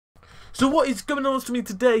So what is going on to me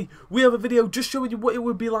today? We have a video just showing you what it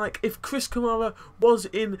would be like if Chris Kamara was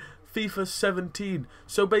in FIFA 17.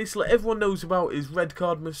 So basically everyone knows about his red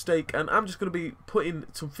card mistake, and I'm just going to be putting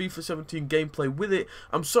some FIFA 17 gameplay with it.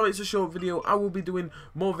 I'm sorry it's a short video. I will be doing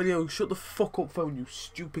more videos. Shut the fuck up phone, you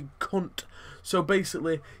stupid cunt. So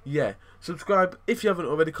basically, yeah, subscribe if you haven't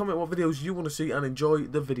already, comment what videos you want to see, and enjoy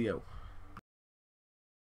the video.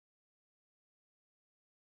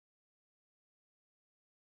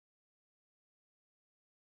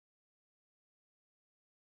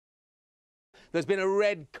 There's been a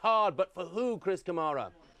red card, but for who, Chris Kamara?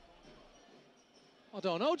 I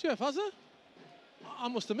don't know, Jeff, has there? I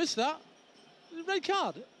must have missed that. Red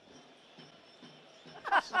card.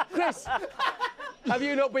 Chris, have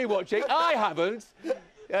you not been watching? I haven't.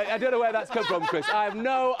 I don't know where that's come from, Chris. I have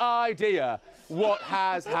no idea what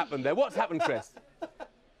has happened there. What's happened, Chris?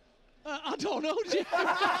 I don't know, Jeff.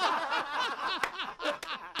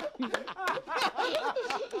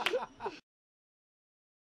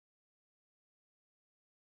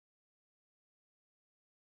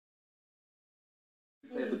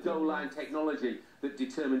 The goal line technology that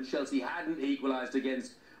determined Chelsea hadn't equalised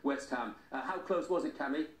against West Ham. How close was it,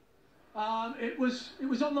 Cammy? It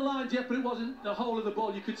was on the line, Jeff, but it wasn't the whole of the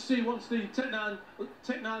ball. You could see once the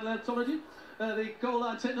the goal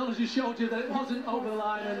line technology showed you that it wasn't over the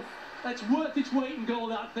line, and it's worth its weight in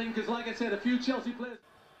gold, that thing, because like I said, a few Chelsea players...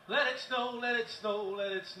 Let it snow, let it snow,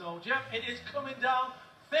 let it snow. Jeff, it is coming down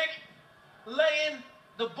thick, laying.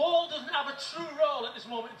 The ball doesn't have a true roll at this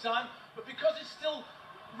moment in time, but because it's still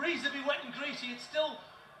reasonably wet and greasy, it's still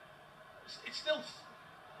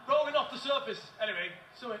rolling off the surface. Anyway,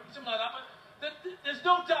 something like that. But there's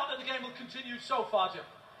no doubt that the game will continue so far, Jeff.